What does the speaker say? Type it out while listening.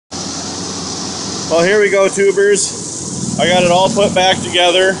Well, here we go, tubers. I got it all put back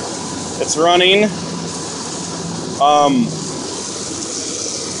together. It's running.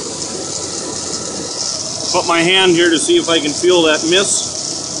 Put my hand here to see if I can feel that miss.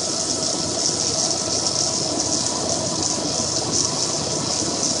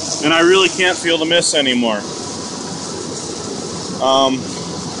 And I really can't feel the miss anymore.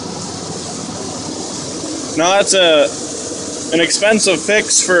 Now that's an expensive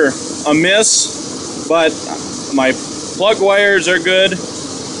fix for a miss, but my plug wires are good.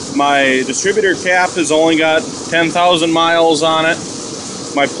 My distributor cap has only got 10,000 miles on it.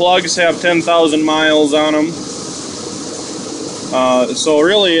 My plugs have 10,000 miles on them. So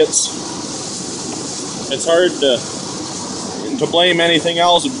really it's hard to blame anything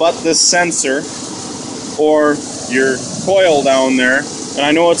else but this sensor or your coil down there. And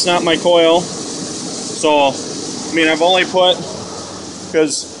I know it's not my coil. So, I mean, I've only put,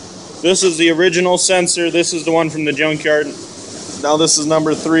 because this is the original sensor, this is the one from the junkyard. Now this is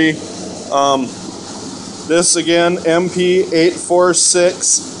number 3. This again,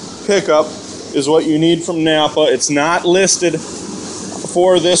 MP846 pickup is what you need from Napa. It's not listed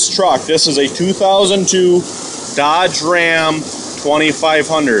for this truck. This is a 2002 Dodge Ram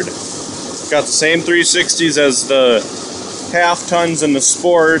 2500. Got the same 360s as the half tons and the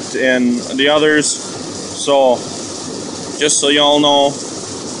Sport and the others. So, just so y'all know,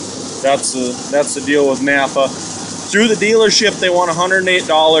 that's the deal with Napa. Through the dealership, they want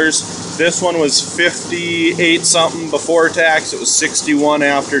 $108. This one was 58 something before tax. It was 61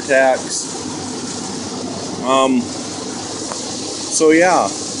 after tax. So yeah,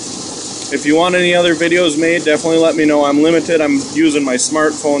 if you want any other videos made, definitely let me know. I'm limited. I'm using my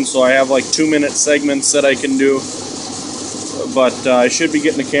smartphone, so I have like 2-minute segments that I can do. But I should be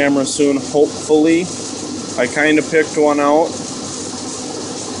getting a camera soon, hopefully. I kind of picked one out.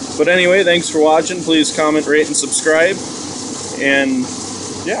 But anyway, thanks for watching. Please comment, rate, and subscribe. And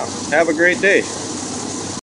yeah, have a great day.